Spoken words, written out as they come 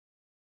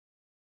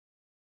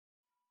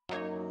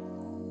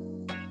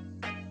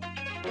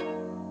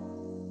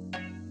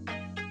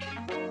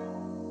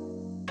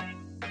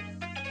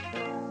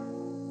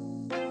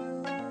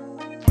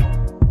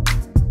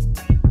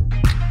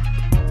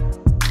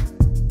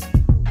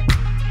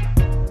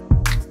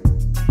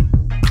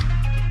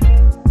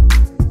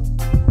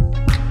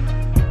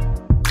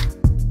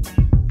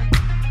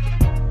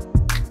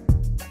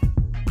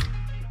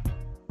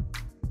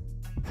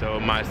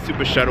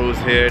super shuttle is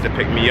here to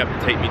pick me up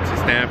and take me to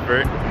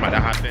Stanford. I'm about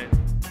to hop in.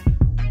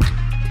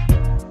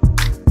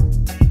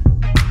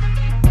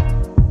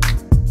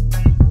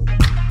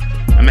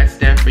 I'm at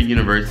Stanford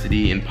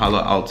University in Palo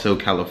Alto,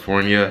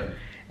 California,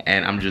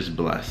 and I'm just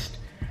blessed.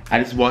 I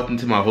just walked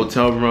into my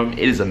hotel room.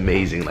 It is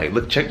amazing. Like,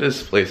 look, check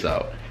this place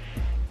out.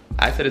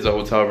 I said it's a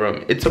hotel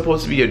room. It's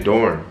supposed to be a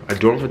dorm for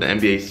the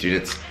MBA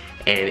students,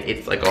 and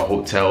it's like a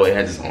hotel. It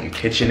has its own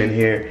kitchen in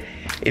here.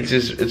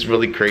 It's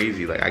really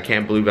crazy. Like, I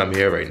can't believe I'm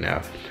here right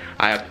now.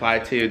 I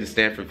applied to the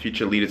Stanford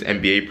Future Leaders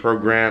MBA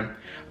program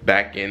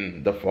back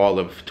in the fall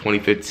of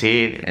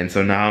 2015, and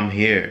so now I'm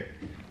here.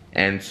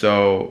 And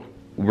so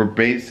we're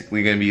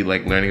basically gonna be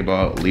like learning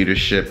about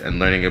leadership and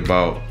learning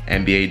about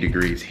MBA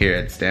degrees here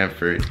at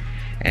Stanford.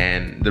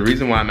 And the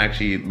reason why I'm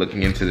actually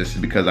looking into this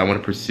is because I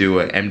want to pursue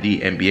an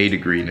MD MBA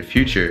degree in the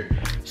future.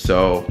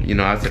 So, you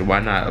know, I said,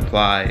 why not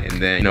apply,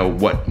 and then, you know,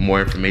 what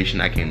more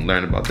information I can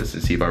learn about this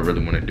to see if I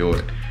really want to do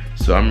it.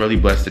 So I'm really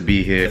blessed to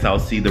be here. I'll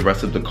see the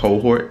rest of the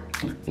cohort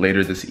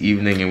later this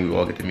evening, and we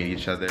all get to meet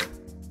each other.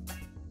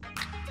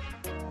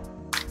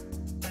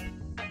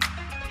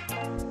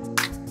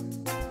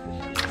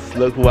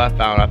 Look who I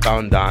found. I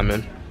found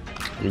Diamond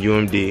from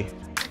UMD.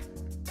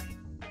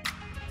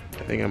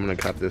 I think I'm gonna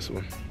cop this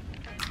one.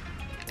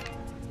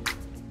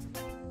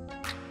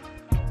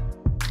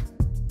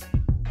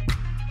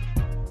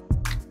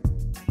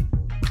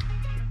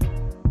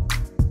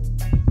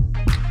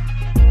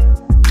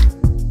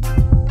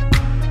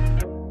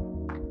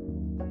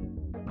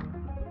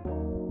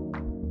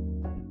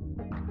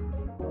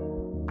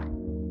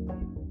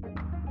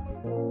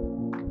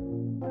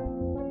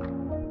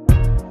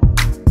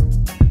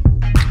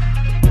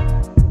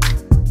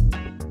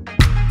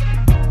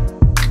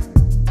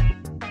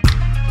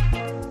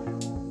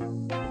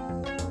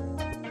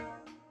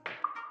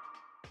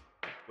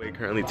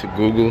 Currently to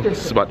Google.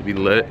 This is about to be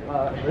lit.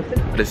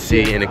 To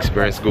see and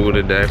experience Google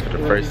today for the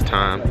first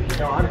time.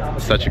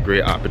 Such a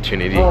great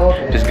opportunity.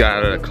 Just got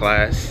out of a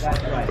class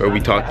where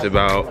we talked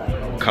about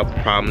a couple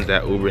problems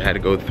that Uber had to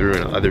go through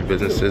and other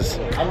businesses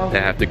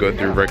that have to go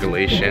through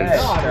regulations.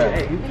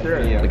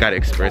 I got to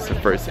experience the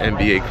first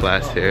MBA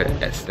class here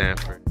at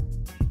Stanford.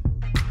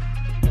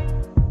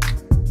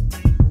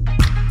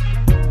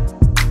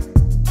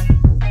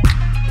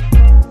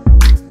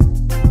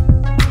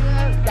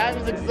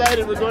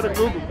 Excited, we're going to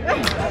Google.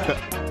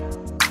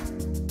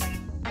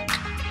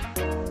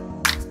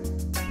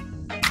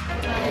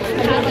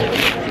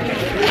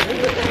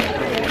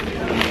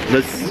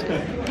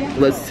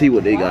 Let's see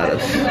what they got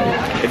us.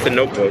 It's a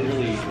notebook.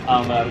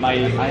 I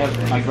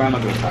have my grandma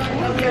goes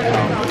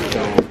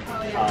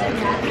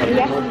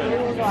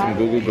some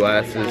Google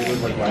glasses.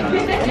 Google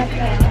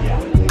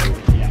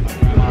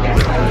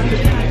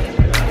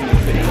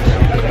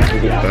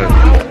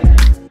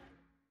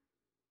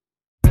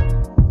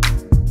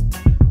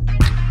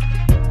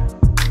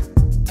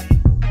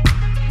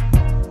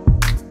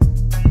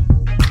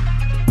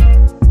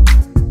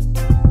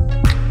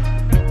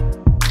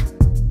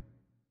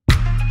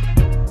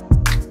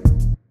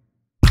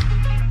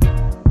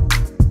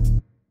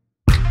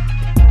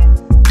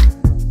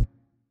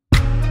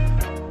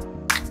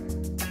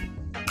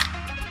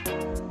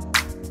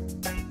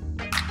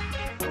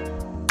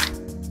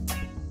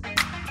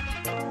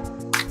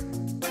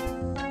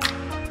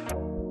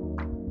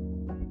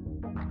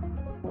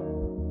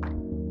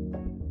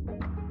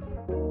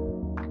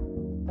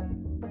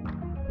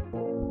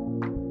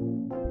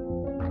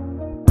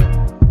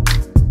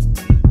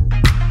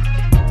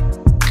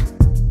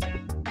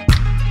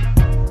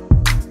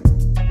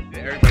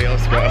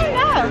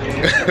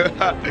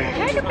pen.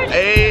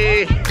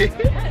 Hey!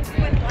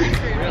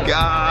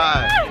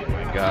 God! Oh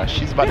my gosh,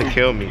 she's about to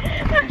kill me.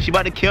 She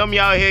about to kill me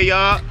out here,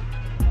 y'all.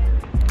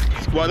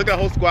 Squad, look at the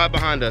whole squad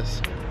behind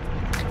us.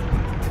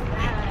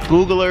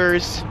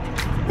 Googlers.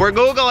 We're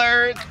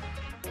Googlers!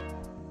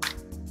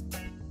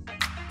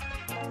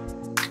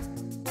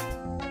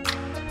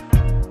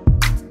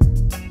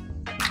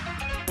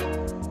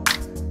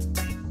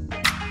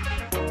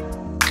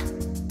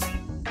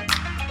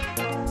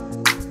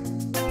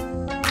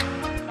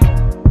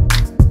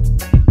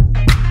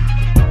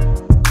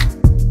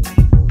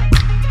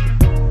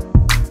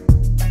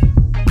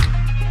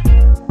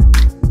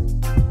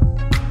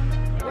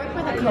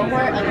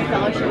 Cohort of the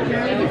fellowship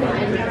journey, and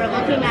we were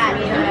looking at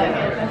kind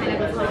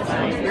of a close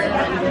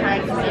and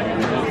trying to see if we can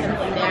do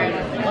something there.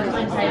 One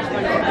point I just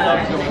wanted to go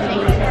and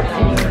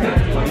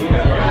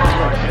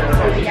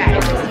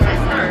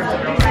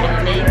I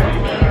think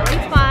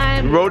it's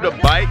fun. We rode a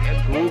bike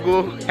at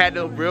Google, had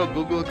a real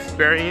Google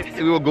experience.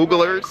 We were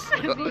Googlers.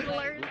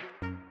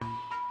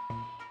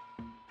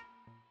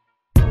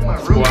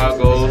 Squad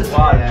goals.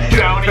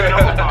 Yeah.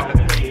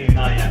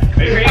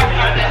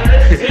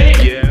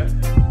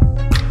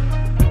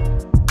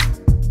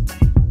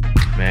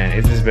 Man,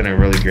 it's just been a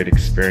really good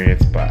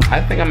experience, but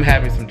I think I'm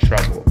having some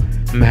trouble.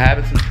 I'm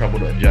having some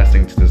trouble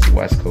adjusting to this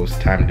West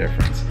Coast time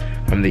difference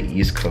from the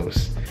East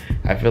Coast.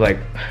 I feel like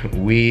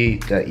we,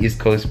 the East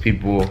Coast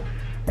people,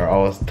 are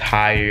always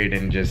tired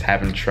and just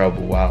having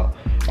trouble, while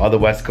all the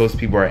West Coast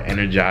people are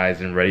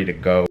energized and ready to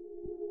go.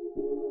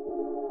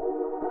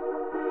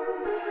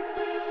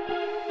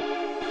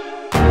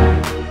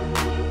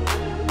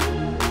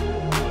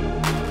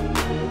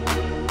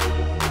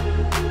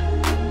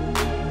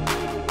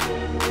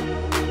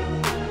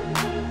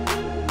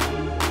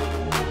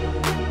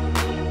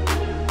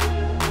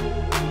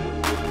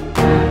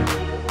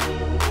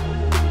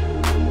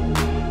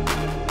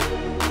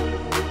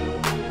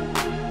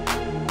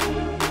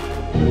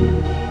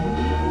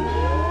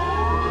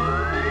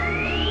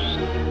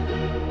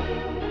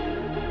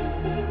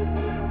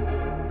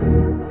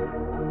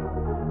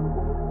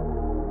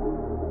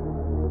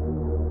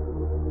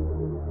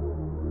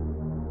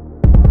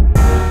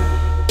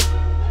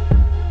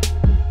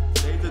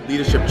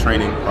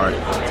 training part.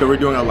 So we're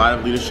doing a lot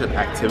of leadership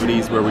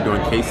activities where we're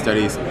doing case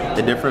studies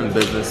that different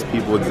business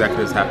people,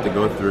 executives have to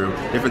go through,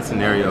 different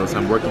scenarios.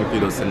 I'm working through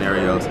those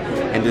scenarios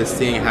and just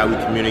seeing how we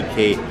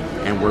communicate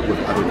and work with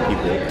other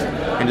people,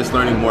 and just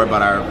learning more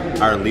about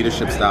our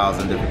leadership styles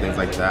and different things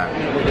like that.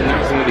 They're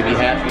not going to be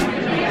happy,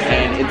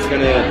 and it's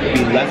going to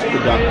be less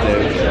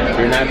productive.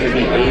 You're not going to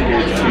be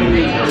able to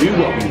do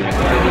what we want.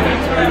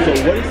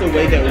 So what is the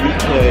way that we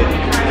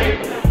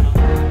could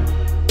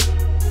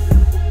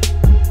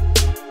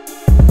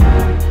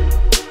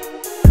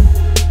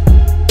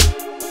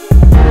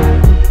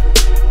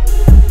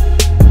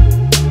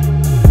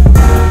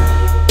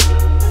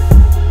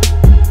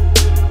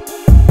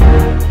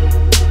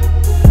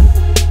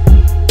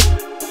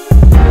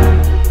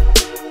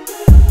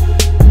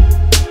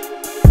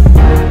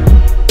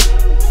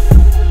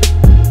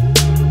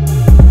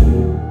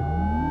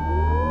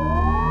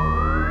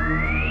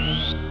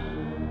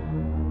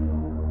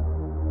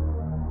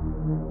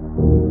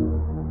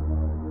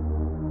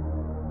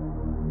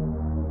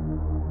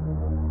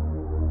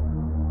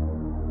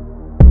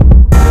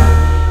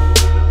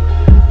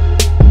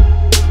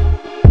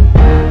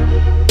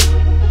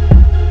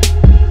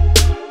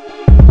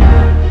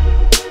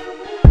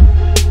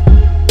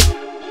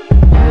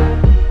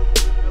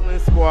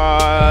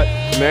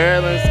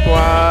Maryland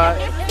squad.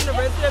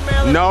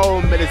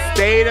 No, the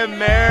state of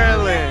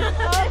Maryland.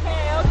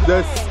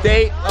 The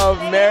state of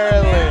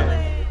Maryland.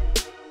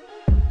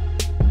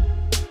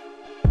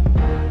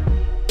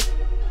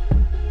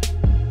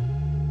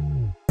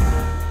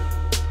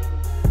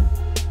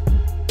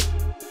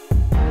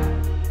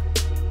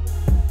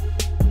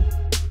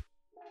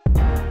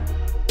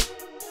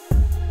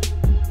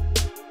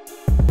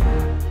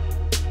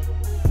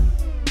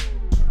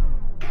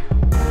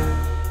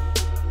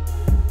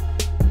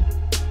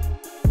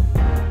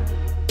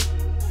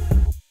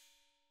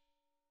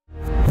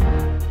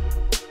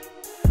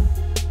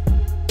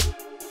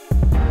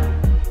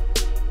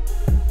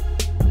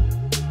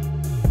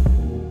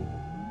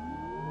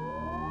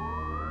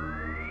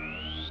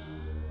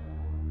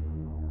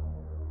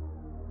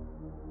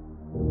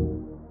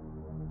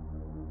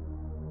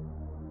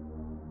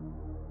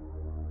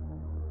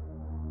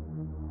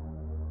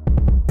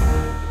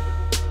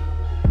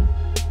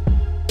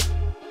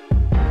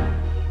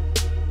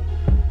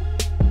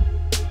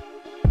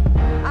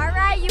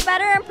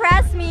 Better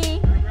impress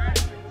me.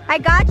 I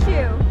got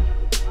you.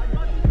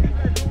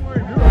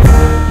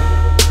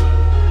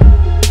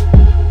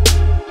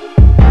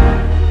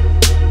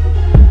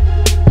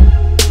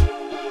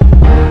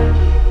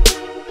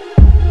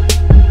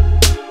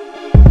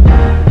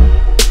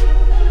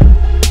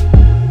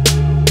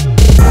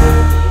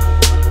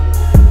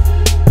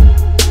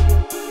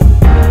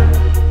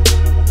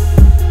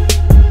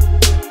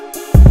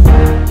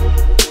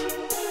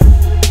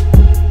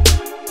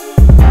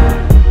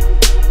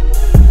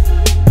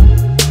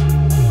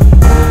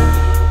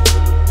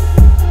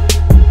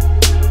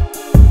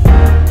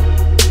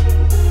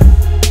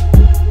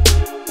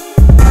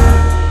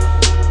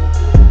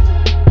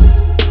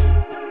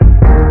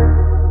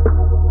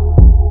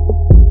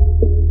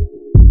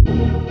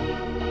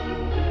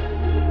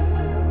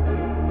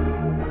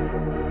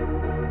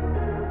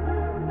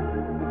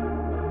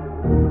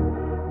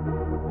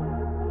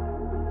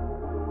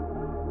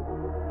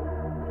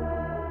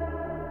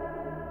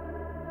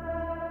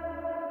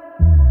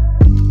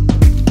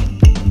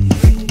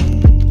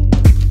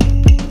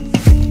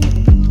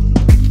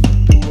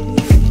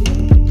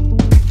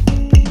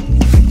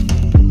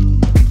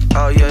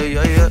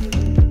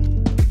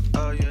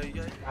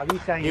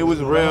 It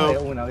was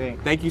real.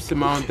 Thank you,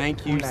 Simone.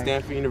 Thank you,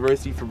 Stanford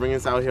University, for bringing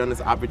us out here on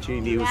this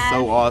opportunity. It was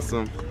so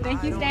awesome.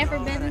 Thank you,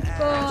 Stanford Business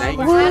School. Thank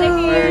We're you. out of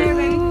here.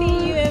 Maybe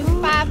see you in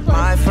 5+.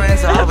 My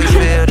friends always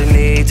feel the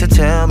need to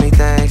tell me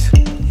things.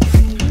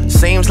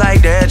 Seems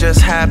like they're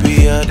just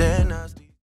happier than us.